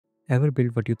Ever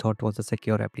built what you thought was a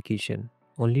secure application,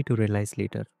 only to realize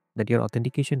later that your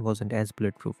authentication wasn't as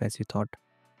bulletproof as you thought?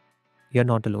 You're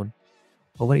not alone.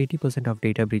 Over 80% of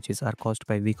data breaches are caused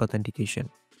by weak authentication.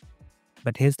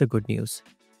 But here's the good news.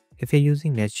 If you're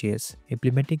using NestJS,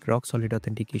 implementing rock-solid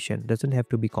authentication doesn't have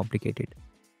to be complicated.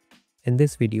 In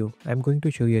this video, I'm going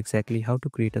to show you exactly how to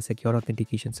create a secure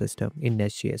authentication system in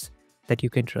NestJS that you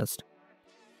can trust.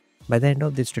 By the end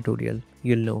of this tutorial,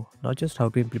 you'll know not just how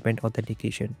to implement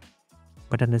authentication,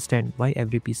 but understand why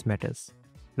every piece matters.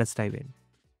 Let's dive in.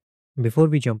 Before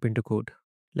we jump into code,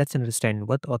 let's understand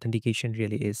what authentication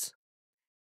really is.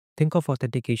 Think of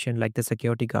authentication like the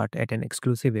security guard at an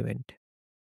exclusive event.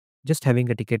 Just having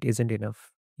a ticket isn't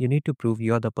enough. You need to prove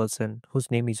you're the person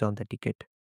whose name is on the ticket.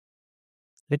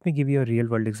 Let me give you a real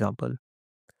world example.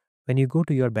 When you go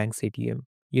to your bank's ATM,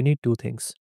 you need two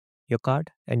things: your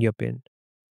card and your PIN.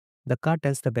 The card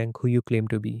tells the bank who you claim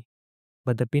to be,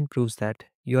 but the PIN proves that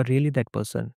you are really that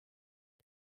person.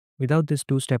 Without this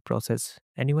two-step process,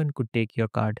 anyone could take your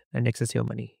card and access your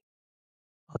money.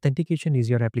 Authentication is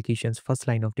your application's first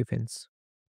line of defense.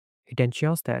 It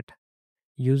ensures that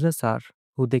users are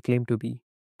who they claim to be.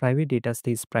 Private data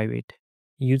stays private.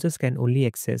 Users can only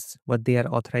access what they are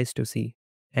authorized to see,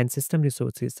 and system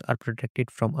resources are protected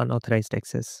from unauthorized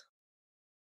access.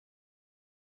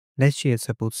 NestJS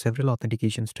supports several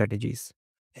authentication strategies,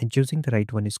 and choosing the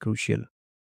right one is crucial.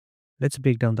 Let's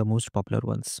break down the most popular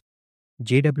ones.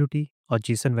 JWT or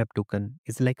JSON Web Token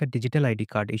is like a digital ID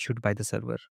card issued by the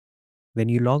server. When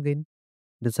you log in,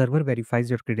 the server verifies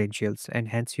your credentials and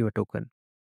hands you a token.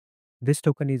 This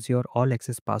token is your all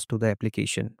access pass to the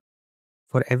application.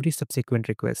 For every subsequent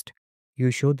request, you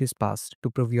show this pass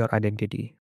to prove your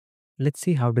identity. Let's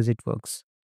see how does it works.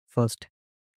 First,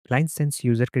 client sends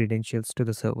user credentials to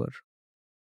the server.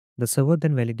 The server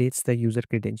then validates the user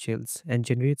credentials and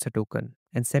generates a token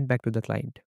and send back to the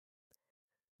client.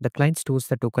 The client stores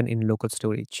the token in local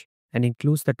storage and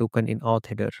includes the token in auth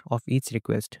header of each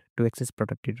request to access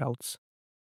protected routes.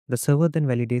 The server then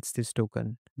validates this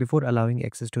token before allowing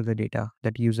access to the data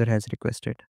that user has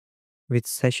requested. With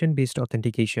session-based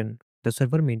authentication, the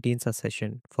server maintains a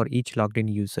session for each logged in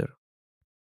user.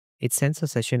 It sends a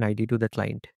session ID to the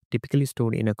client, typically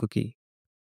stored in a cookie.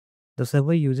 The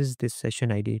server uses this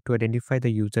session ID to identify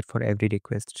the user for every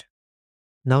request.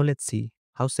 Now let's see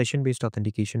how session-based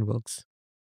authentication works.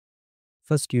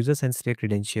 First, user sends their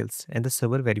credentials and the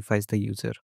server verifies the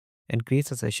user and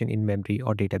creates a session in memory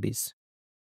or database.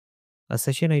 A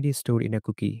session ID is stored in a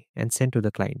cookie and sent to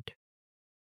the client.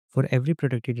 For every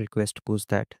protected request post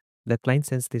that, the client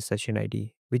sends this session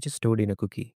ID, which is stored in a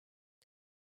cookie.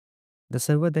 The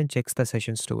server then checks the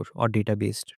session store or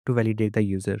database to validate the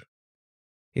user.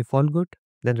 If all good,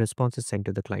 then response is sent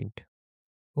to the client.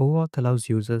 OAuth allows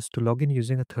users to log in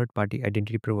using a third-party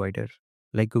identity provider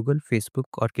like Google, Facebook,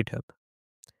 or GitHub.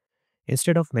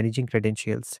 Instead of managing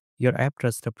credentials, your app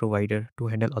trusts the provider to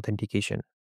handle authentication.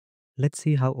 Let's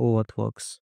see how OAuth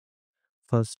works.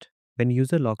 First, when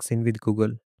user logs in with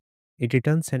Google, it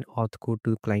returns an auth code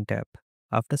to the client app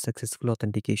after successful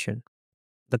authentication.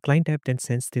 The client app then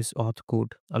sends this auth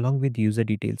code along with user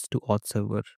details to auth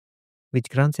server, which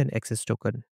grants an access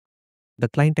token. The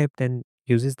client app then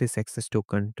uses this access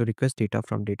token to request data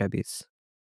from database.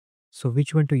 So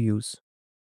which one to use?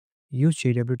 Use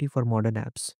JWT for modern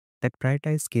apps that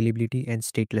prioritize scalability and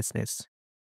statelessness.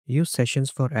 Use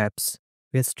sessions for apps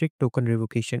where strict token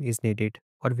revocation is needed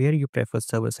or where you prefer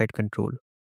server-side control.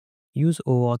 Use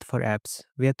OAuth for apps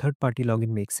where third-party login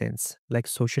makes sense, like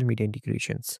social media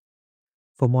integrations.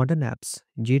 For modern apps,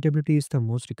 JWT is the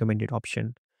most recommended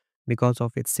option because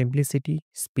of its simplicity,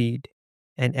 speed,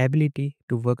 and ability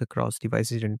to work across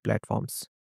devices and platforms.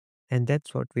 And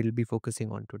that's what we'll be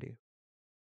focusing on today.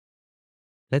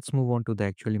 Let's move on to the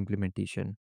actual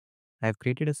implementation. I have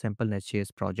created a sample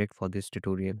NestJS project for this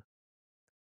tutorial.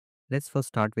 Let's first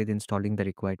start with installing the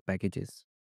required packages.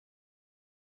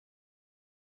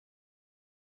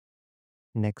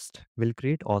 Next, we'll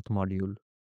create auth module.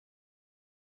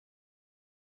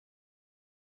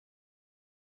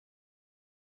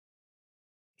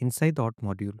 Inside the auth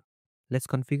module, let's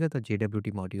configure the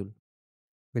JWT module.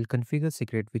 We'll configure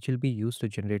secret which will be used to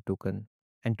generate token,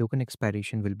 and token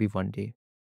expiration will be 1 day.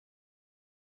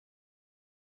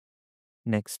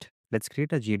 Next, let's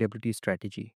create a JWT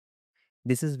strategy.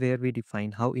 This is where we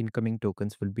define how incoming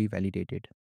tokens will be validated.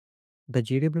 The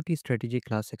JWT strategy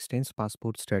class extends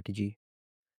passport strategy.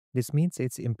 This means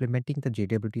it's implementing the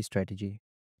JWT strategy.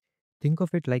 Think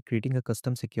of it like creating a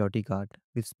custom security guard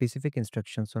with specific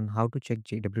instructions on how to check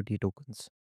JWT tokens.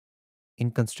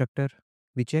 In constructor,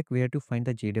 we check where to find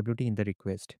the JWT in the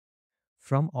request.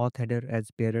 From auth header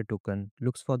as bearer token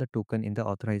looks for the token in the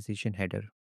authorization header.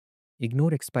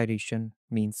 Ignore expiration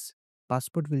means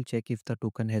passport will check if the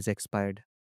token has expired.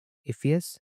 If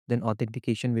yes, then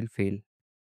authentication will fail.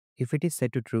 If it is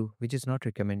set to true, which is not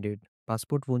recommended,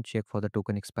 passport won't check for the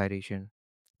token expiration.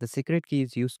 The secret key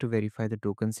is used to verify the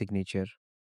token signature.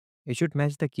 It should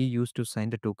match the key used to sign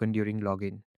the token during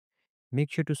login.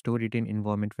 Make sure to store it in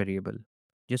environment variable.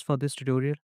 Just for this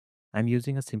tutorial, I'm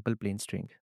using a simple plain string.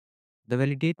 The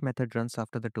validate method runs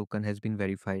after the token has been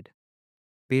verified.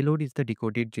 Payload is the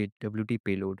decoded JWT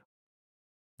payload.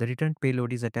 The returned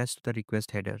payload is attached to the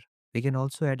request header. We can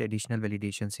also add additional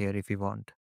validations here if we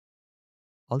want.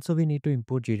 Also, we need to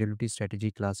import JWT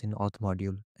strategy class in auth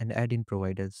module and add in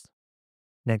providers.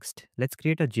 Next, let's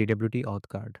create a JWT auth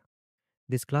guard.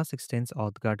 This class extends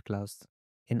auth guard class.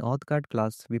 In auth guard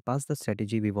class, we pass the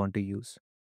strategy we want to use.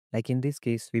 Like in this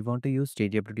case, we want to use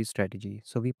JWT strategy,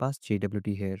 so we pass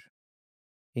JWT here.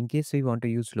 In case we want to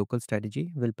use local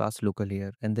strategy, we'll pass local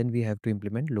here, and then we have to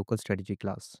implement local strategy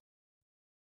class.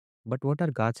 But what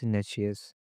are guards in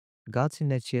NestJS? Guards in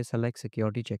NestJS are like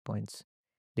security checkpoints.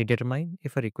 They determine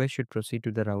if a request should proceed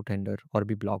to the route handler or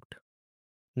be blocked.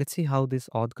 Let's see how this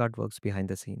auth guard works behind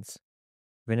the scenes.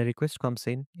 When a request comes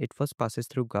in, it first passes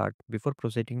through guard before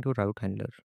proceeding to route handler.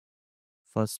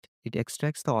 First, it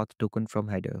extracts the auth token from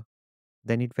header.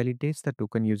 Then it validates the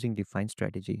token using defined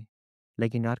strategy.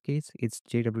 Like in our case, it's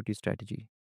JWT strategy.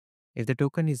 If the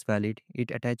token is valid, it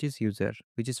attaches user,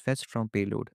 which is fetched from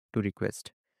payload, to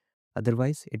request.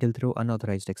 Otherwise, it'll throw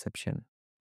unauthorized exception.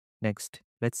 Next,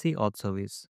 let's see auth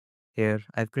service. Here,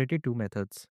 I've created two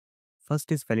methods.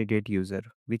 First is validate user,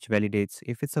 which validates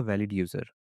if it's a valid user.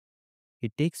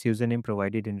 It takes username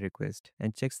provided in request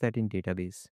and checks that in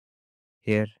database.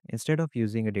 Here, instead of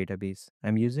using a database,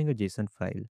 I'm using a JSON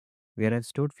file where I've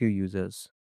stored few users.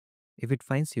 If it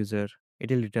finds user,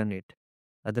 it'll return it.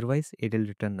 Otherwise, it'll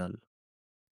return null.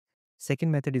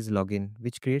 Second method is login,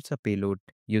 which creates a payload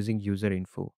using user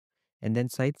info and then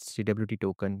cites JWT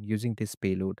token using this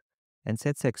payload and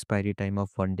sets the expiry time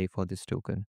of 1 day for this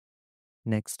token.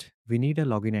 Next, we need a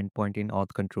login endpoint in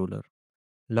auth controller.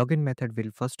 Login method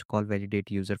will first call validate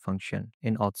user function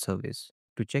in auth service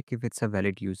to check if it's a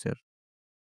valid user.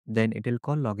 Then it will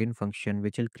call login function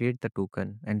which will create the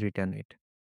token and return it.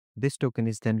 This token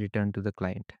is then returned to the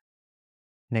client.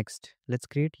 Next, let's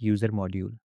create user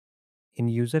module. In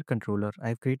user controller,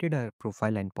 I've created a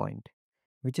profile endpoint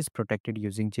which is protected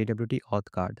using JWT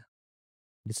auth guard.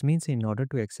 This means in order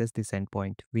to access this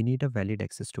endpoint, we need a valid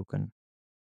access token.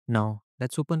 Now,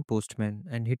 let's open Postman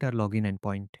and hit our login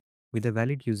endpoint with a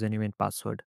valid username and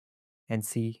password and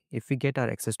see if we get our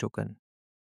access token.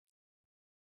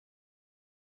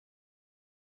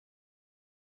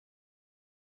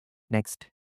 Next,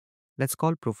 let's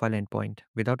call profile endpoint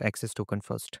without access token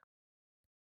first.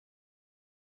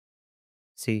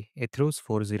 See, it throws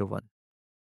 401.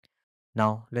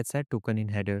 Now, let's add token in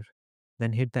header,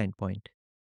 then hit the endpoint.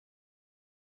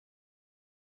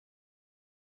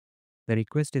 The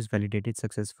request is validated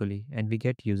successfully and we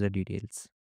get user details.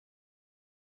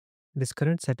 This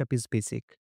current setup is basic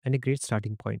and a great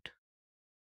starting point,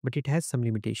 but it has some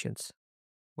limitations.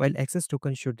 While access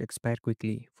token should expire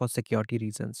quickly for security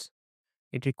reasons,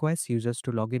 it requires users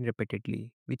to log in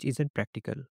repeatedly, which isn't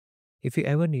practical. If you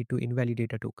ever need to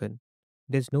invalidate a token,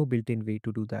 there's no built-in way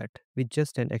to do that with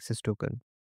just an access token.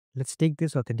 Let's take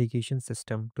this authentication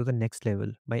system to the next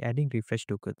level by adding refresh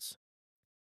tokens.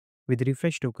 With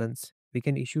refresh tokens, we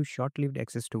can issue short-lived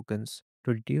access tokens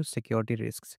to reduce security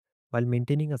risks while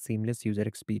maintaining a seamless user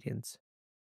experience.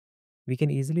 We can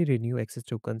easily renew access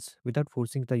tokens without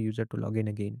forcing the user to log in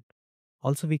again.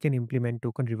 Also, we can implement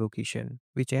token revocation,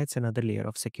 which adds another layer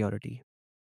of security.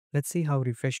 Let's see how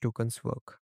refresh tokens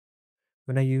work.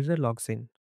 When a user logs in,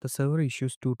 the server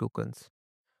issues two tokens,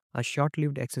 a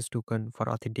short-lived access token for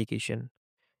authentication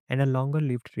and a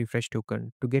longer-lived refresh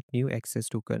token to get new access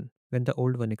token when the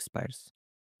old one expires.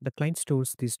 The client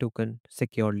stores this token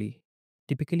securely,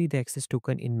 typically the access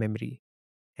token in memory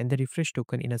and the refresh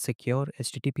token in a secure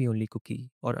HTTP-only cookie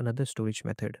or another storage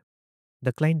method.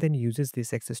 The client then uses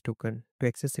this access token to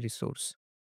access a resource.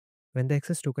 When the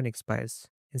access token expires,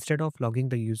 instead of logging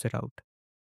the user out,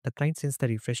 the client sends the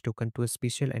refresh token to a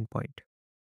special endpoint.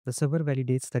 The server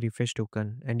validates the refresh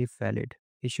token and, if valid,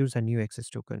 issues a new access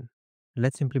token.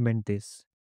 Let's implement this.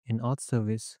 In auth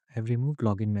service, I've removed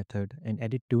login method and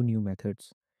added two new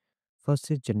methods.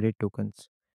 First is generate tokens,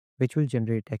 which will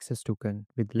generate access token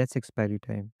with less expiry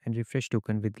time and refresh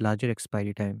token with larger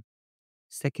expiry time.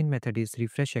 Second method is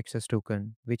refresh access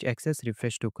token, which access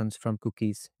refresh tokens from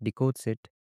cookies, decodes it,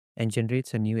 and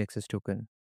generates a new access token.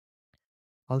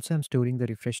 Also, I'm storing the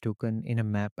refresh token in a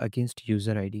map against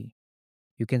user ID.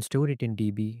 You can store it in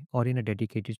DB or in a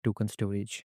dedicated token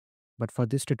storage. But for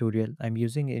this tutorial, I'm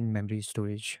using in-memory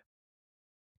storage.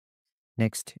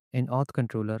 Next, in auth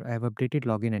controller, I have updated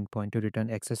login endpoint to return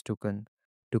access token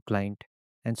to client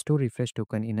and store refresh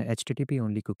token in a HTTP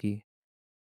only cookie.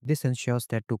 This ensures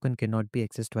that token cannot be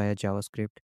accessed via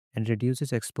JavaScript and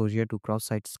reduces exposure to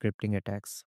cross-site scripting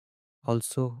attacks.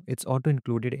 Also, it's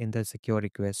auto-included in the secure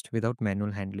request without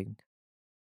manual handling.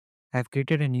 I've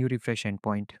created a new refresh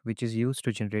endpoint which is used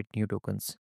to generate new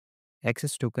tokens.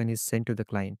 Access token is sent to the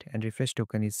client and refresh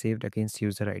token is saved against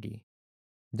user ID.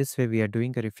 This way we are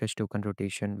doing a refresh token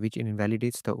rotation which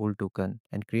invalidates the old token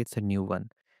and creates a new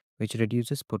one, which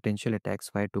reduces potential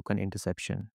attacks via token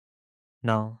interception.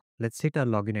 Now, let's hit our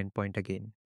login endpoint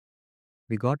again.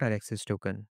 We got our access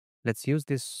token. Let's use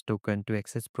this token to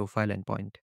access profile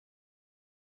endpoint.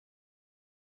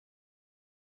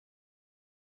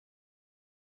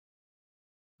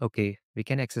 Okay, we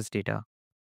can access data.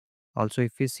 Also,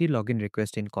 if we see login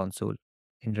request in console,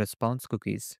 in response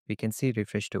cookies, we can see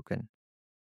refresh token.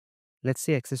 Let's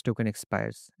say access token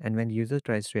expires and when user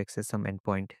tries to access some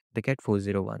endpoint, they get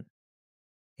 401.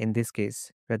 In this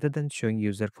case, rather than showing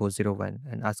user 401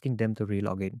 and asking them to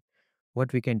relog in,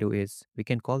 what we can do is we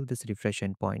can call this refresh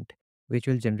endpoint, which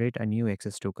will generate a new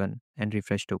access token and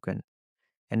refresh token.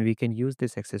 And we can use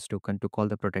this access token to call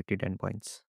the protected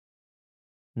endpoints.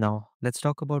 Now, let's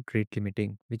talk about rate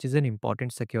limiting, which is an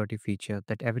important security feature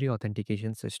that every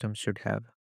authentication system should have.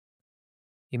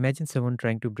 Imagine someone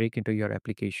trying to break into your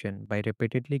application by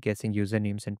repeatedly guessing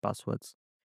usernames and passwords.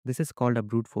 This is called a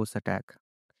brute force attack.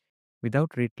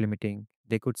 Without rate limiting,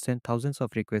 they could send thousands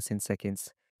of requests in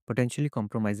seconds, potentially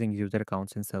compromising user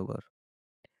accounts and server.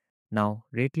 Now,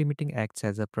 rate limiting acts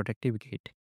as a protective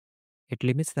gate. It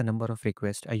limits the number of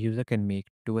requests a user can make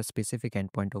to a specific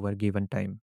endpoint over a given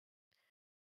time.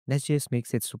 NestJS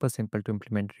makes it super simple to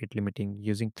implement rate limiting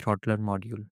using throttler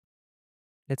module.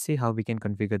 Let's see how we can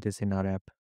configure this in our app.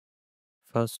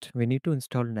 First, we need to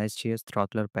install NestJS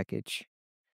throttler package.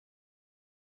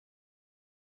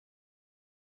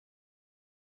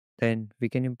 Then we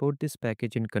can import this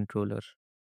package in controller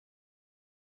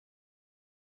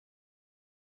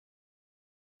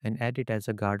and add it as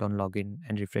a guard on login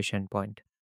and refresh endpoint.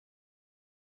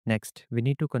 Next, we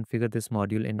need to configure this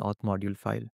module in auth module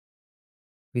file.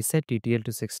 We set TTL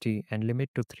to 60 and limit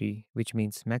to 3, which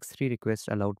means max 3 requests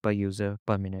allowed per user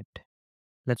per minute.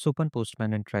 Let's open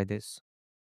Postman and try this.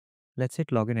 Let's hit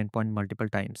login endpoint multiple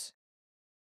times.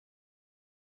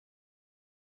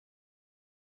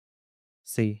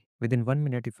 See, within 1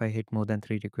 minute if I hit more than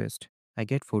 3 requests, I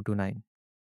get 429.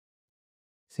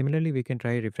 Similarly, we can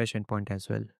try refresh endpoint as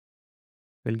well.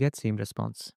 We'll get same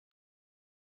response.